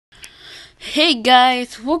Hey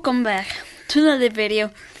guys, welcome back to another video,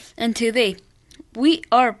 and today we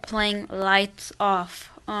are playing Lights Off.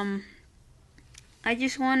 I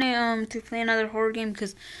just wanted to play another horror game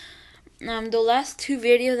because the last two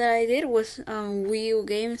videos that I did was Wii U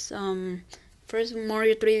games. First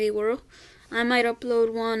Mario 3D World. I might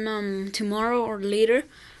upload one tomorrow or later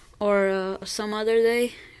or some other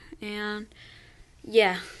day, and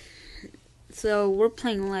yeah. So we're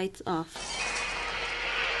playing Lights Off.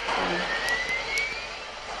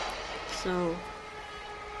 So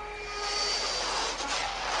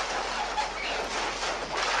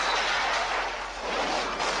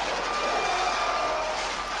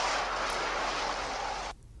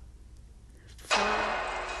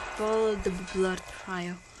follow the blood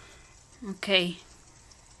trail. Okay.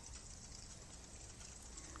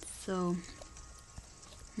 So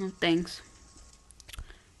no thanks.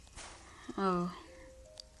 Oh,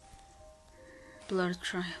 blood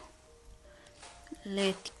trail.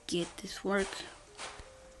 Let's get this work.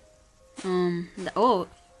 Oh,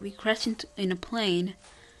 we crashed in a plane.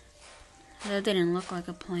 That didn't look like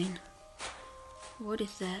a plane. What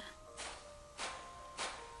is that?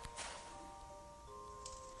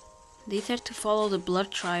 These are to follow the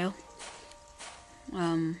blood trail.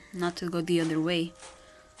 Not to go the other way.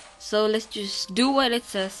 So let's just do what it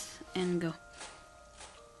says and go.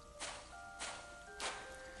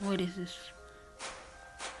 What is this?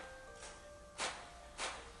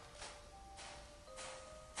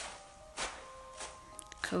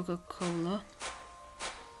 Coca-Cola.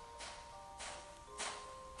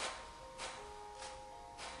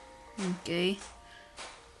 Okay.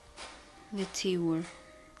 Let's see where.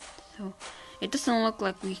 So it doesn't look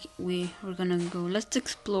like we are gonna go. Let's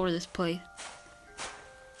explore this place.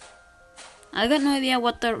 I got no idea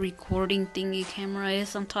what that recording thingy camera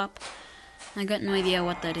is on top. I got no idea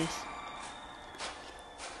what that is.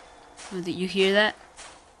 Oh, did you hear that?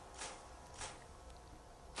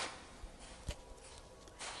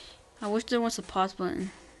 I wish there was a pause button.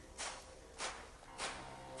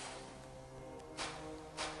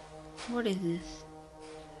 What is this?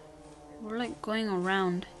 We're like going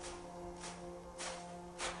around.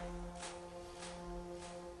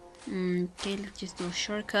 Okay, let's just do a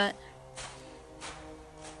shortcut.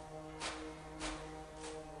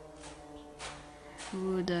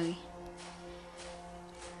 Ooh, doggy.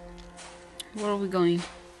 Where are we going?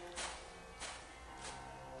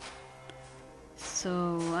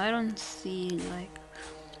 So I don't see like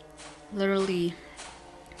literally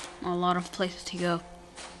a lot of places to go.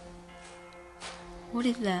 What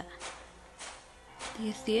is that? Do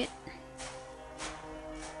you see it?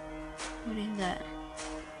 What is that?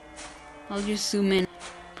 I'll just zoom in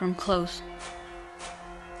from close.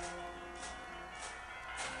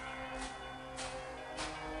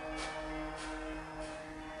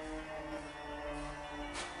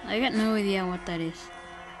 I got no idea what that is.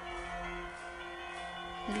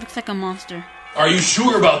 It looks like a monster. Are you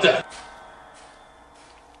sure about that?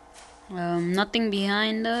 Nothing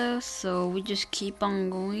behind us, so we just keep on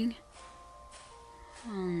going.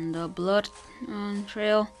 The blood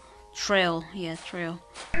trail. Yeah, trail.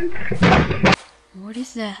 What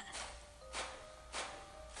is that?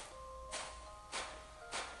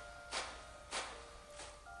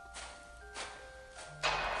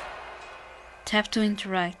 Tap to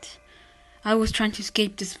interact. I was trying to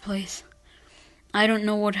escape this place. I don't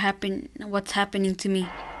know what's happening to me.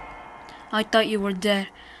 I thought you were dead,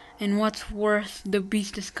 and what's worse, the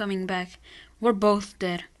beast is coming back. We're both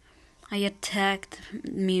dead. I attacked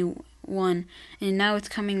me one, and now it's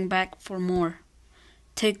coming back for more.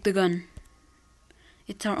 Take the gun.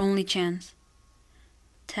 It's our only chance.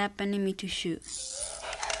 Tap enemy to shoot.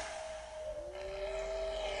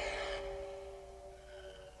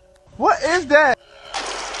 What is that?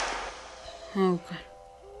 Oh god.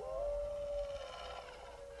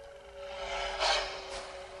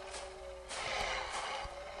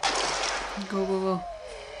 Go, go, go.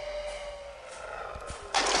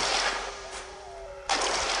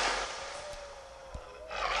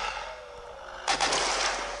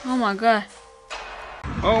 Oh my god.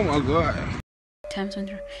 Oh my god. Time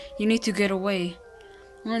center. You need to get away.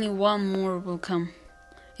 Only one more will come.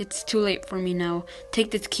 It's too late for me now.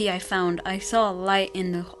 Take this key I found. I saw a light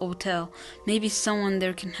in the hotel. Maybe someone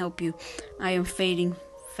there can help you. I am fading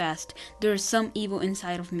fast. There is some evil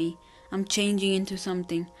inside of me. I'm changing into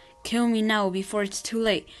something. Kill me now before it's too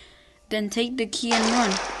late. Then take the key and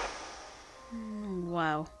run.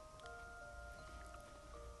 Wow.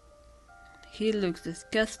 He looks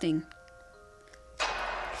disgusting.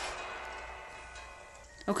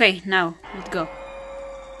 Okay, now, let's go.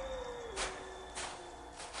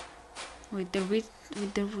 Wait, do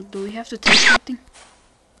we have to take something?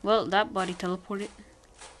 Well, that body teleported.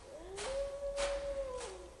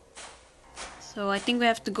 So I think we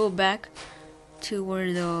have to go back to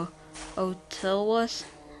where the hotel was.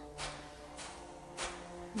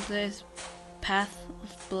 This path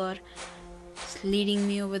of blood is leading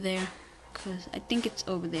me over there, cause I think it's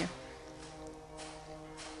over there.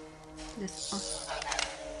 This.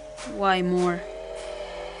 Why more?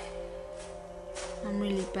 I'm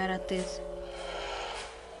really bad at this.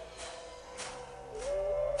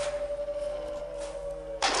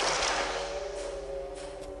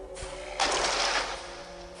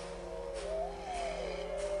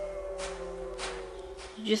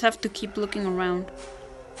 You just have to keep looking around.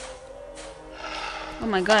 Oh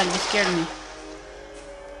my god, it scared me.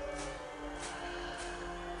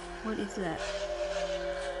 What is that?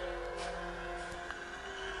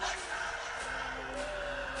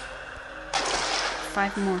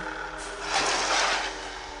 Five more.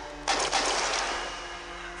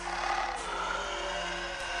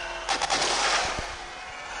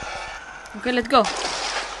 Okay, let's go.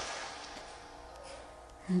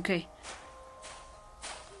 Okay.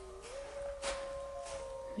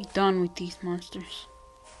 We're done with these monsters.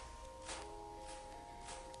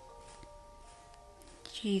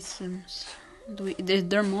 Jesus. Is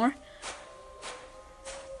there more?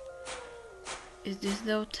 Is this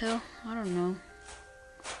the hotel? I don't know.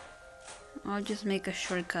 I'll just make a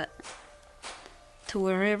shortcut to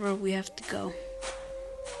wherever we have to go.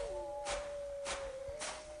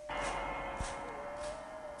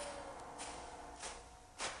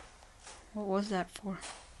 What was that for?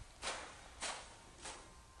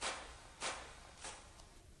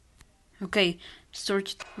 Okay,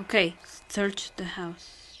 search the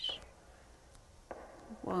house.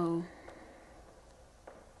 Whoa.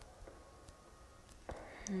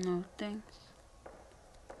 No thanks.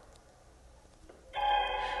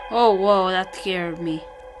 Oh, whoa, that scared me.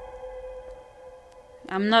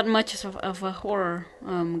 I'm not much of a horror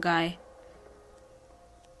guy.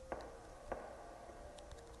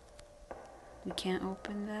 We can't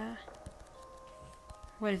open that.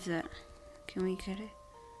 What is that? Can we get it?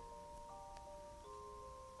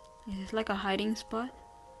 Is this like a hiding spot?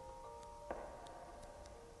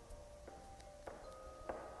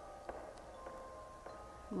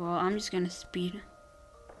 Well, I'm just gonna speed.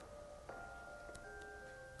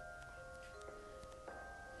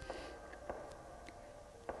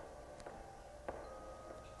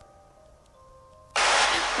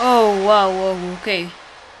 Oh, wow, whoa, okay.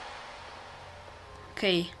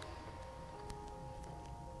 Okay.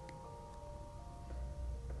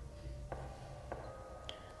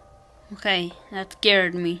 Okay, that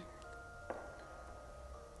scared me.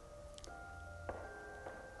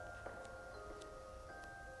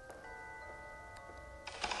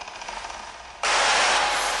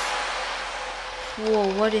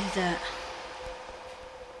 Whoa, what is that?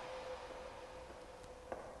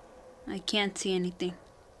 I can't see anything.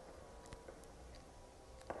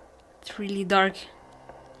 It's really dark.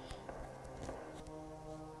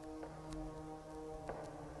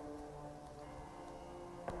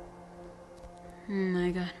 Oh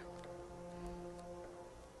my god.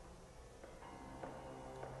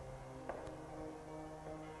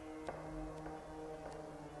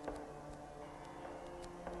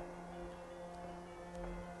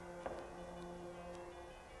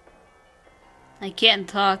 I can't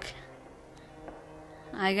talk.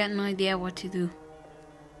 I got no idea what to do.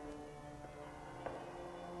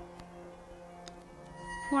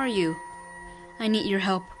 Who are you? I need your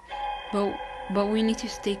help. But we need to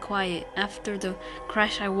stay quiet. After the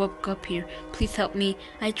crash I woke up here. Please help me.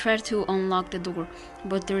 I tried to unlock the door,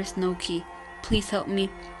 but there is no key. Please help me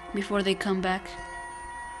before they come back.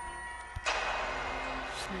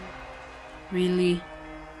 Really?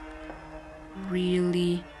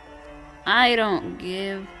 Really? I don't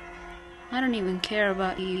even care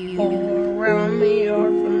about you. All around me are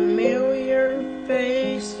familiar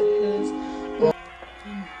faces.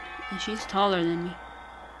 And she's taller than me.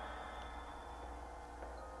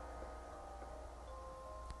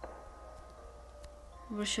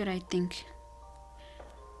 What should I think?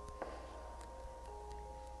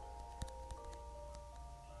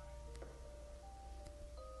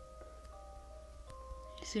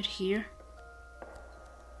 Is it here?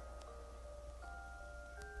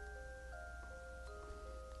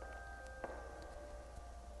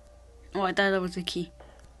 Oh, I thought that was a key.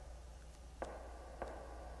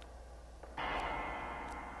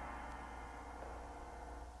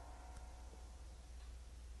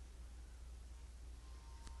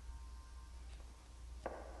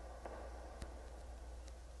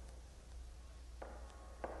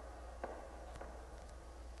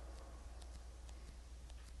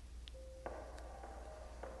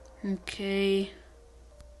 Okay.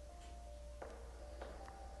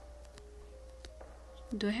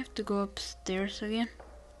 Do I have to go upstairs again?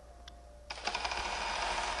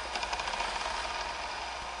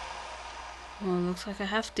 Well, looks like I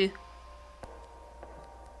have to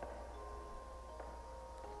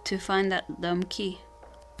find that dumb key.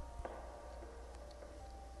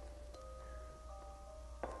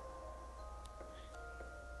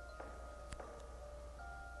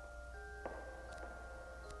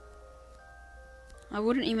 I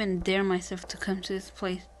wouldn't even dare myself to come to this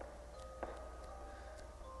place.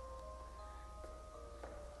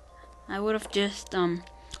 I would have just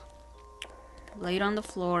laid on the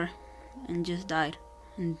floor and just died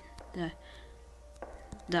and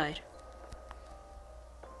died.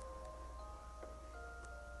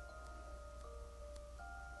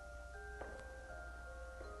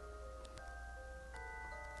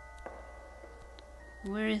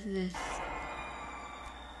 Where is this?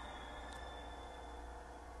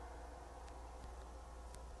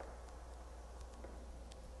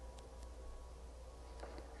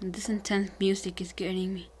 This intense music is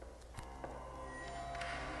getting me.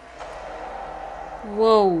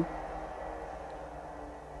 Whoa.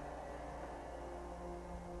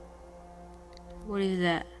 What is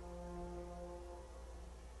that?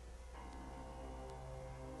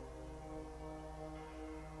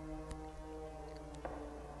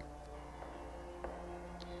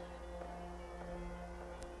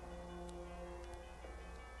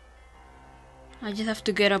 I just have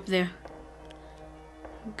to get up there.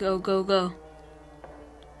 Go, go, go.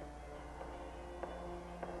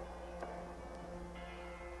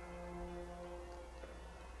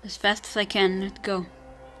 As fast as I can, let's go.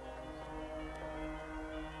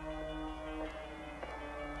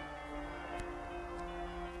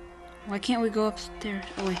 Why can't we go upstairs?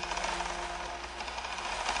 Oh wait.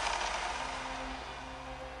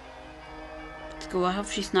 Let's go. I hope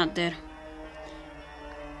she's not dead.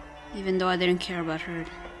 Even though I didn't care about her.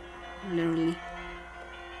 Literally.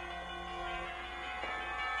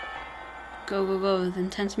 Go, go, go. The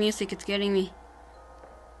intense music, it's getting me.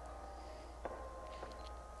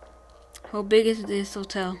 How big is this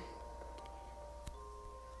hotel?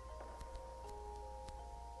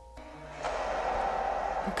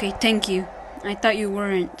 Okay, thank you. I thought you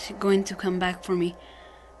weren't going to come back for me.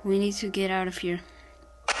 We need to get out of here.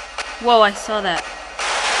 Whoa, I saw that.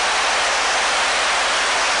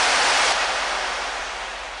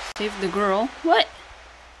 Save the girl. What?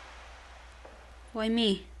 Why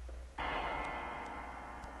me?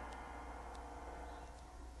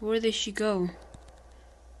 Where did she go?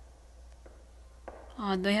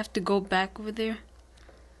 Oh, do I have to go back over there?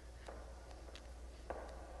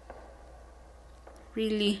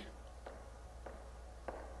 Really?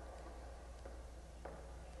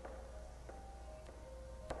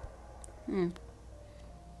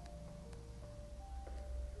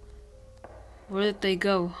 Where did they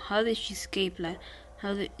go? How did she escape? Like,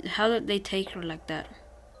 how did they take her like that?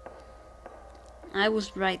 I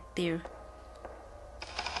was right there.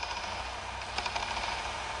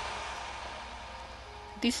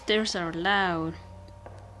 These stairs are loud.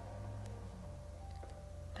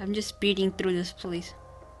 I'm just speeding through this place.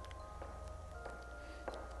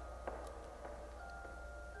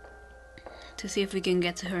 To see if we can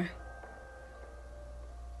get to her.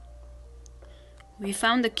 We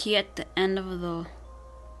found the key at the end of the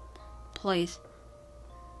place.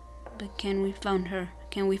 But can we find her?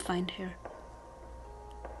 Can we find her?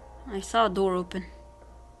 I saw a door open.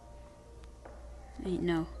 Ain't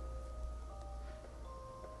no.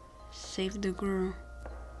 Save the girl.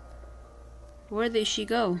 Where did she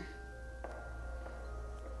go?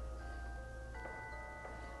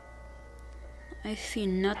 I see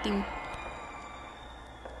nothing.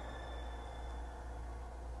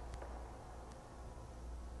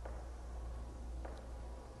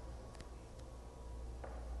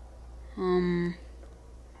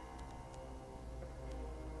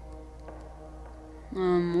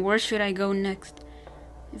 Where should I go next?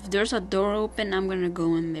 If there's a door open, I'm gonna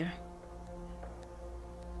go in there.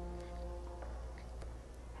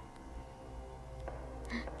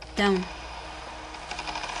 Down.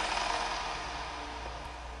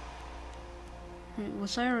 Wait,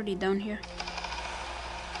 was I already down here?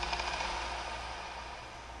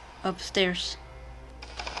 Upstairs.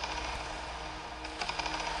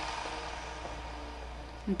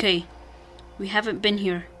 Okay, we haven't been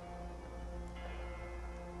here.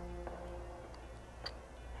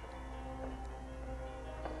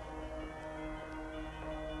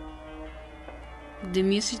 The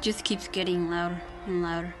music just keeps getting louder and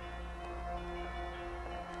louder.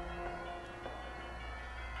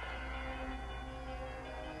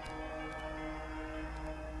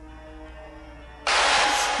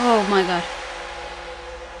 Oh my god.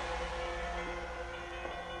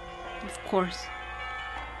 Of course.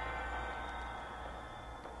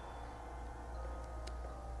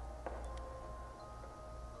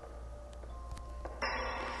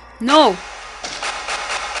 No!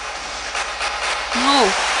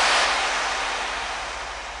 No!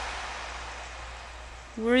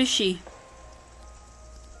 Where is she?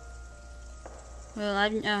 Well,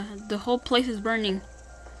 the whole place is burning.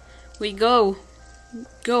 Wait, go!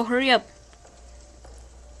 Go, hurry up!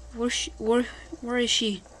 Where is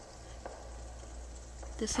she?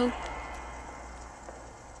 This whole...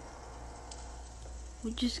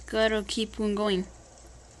 We just gotta keep on going.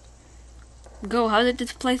 Go, how did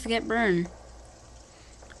this place get burned?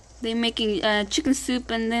 They making chicken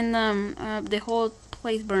soup and then the whole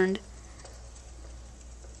place burned.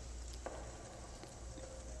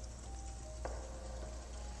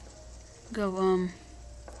 Go,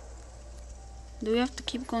 do we have to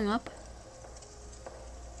keep going up?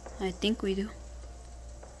 I think we do.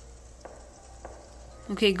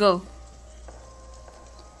 Okay, go.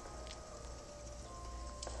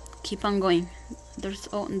 Keep on going.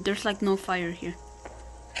 There's like no fire here.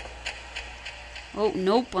 Oh,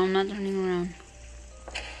 nope, I'm not turning around.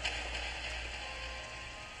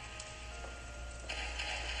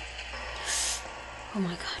 Oh my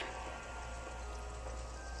god.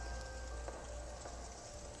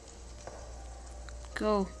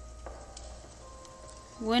 Go.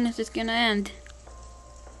 When is this gonna end?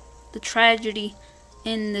 The tragedy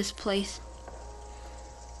in this place.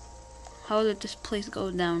 How did this place go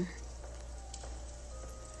down?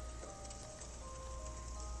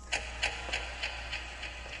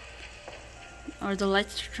 Are the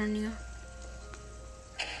lights turning on?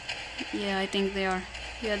 Yeah, I think they are.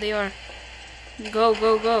 Yeah, they are. Go,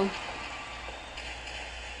 go, go.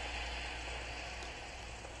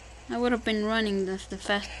 I would have been running this the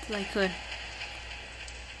fastest I could.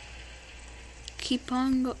 Keep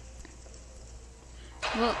on go.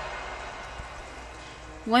 Well,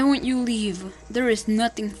 why won't you leave? There is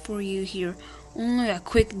nothing for you here. Only a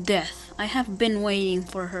quick death. I have been waiting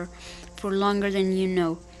for her for longer than you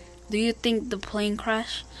know. Do you think the plane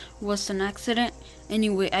crash was an accident?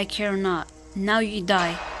 Anyway, I care not. Now you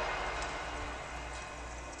die.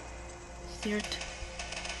 Third.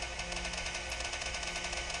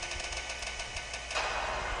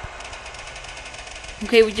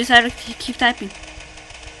 Okay, we just have to keep typing.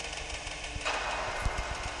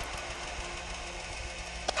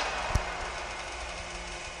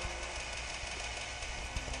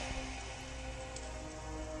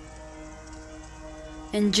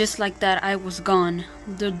 And just like that, I was gone.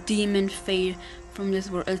 The demon fade from this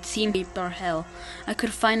world. It seemed to our hell. I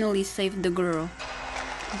could finally save the girl,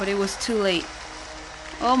 but it was too late.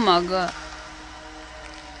 Oh my god.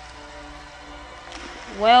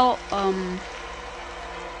 Well,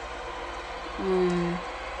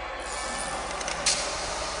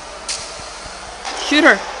 shoot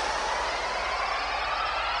her.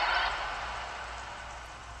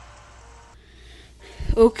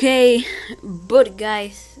 Okay, but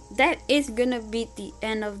guys, that is gonna be the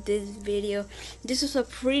end of this video. This was a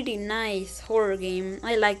pretty nice horror game.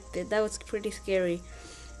 I liked it. That was pretty scary.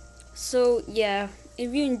 So yeah,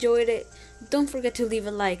 if you enjoyed it, don't forget to leave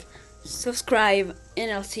a like, subscribe,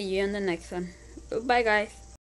 and I'll see you in the next one. Bye guys.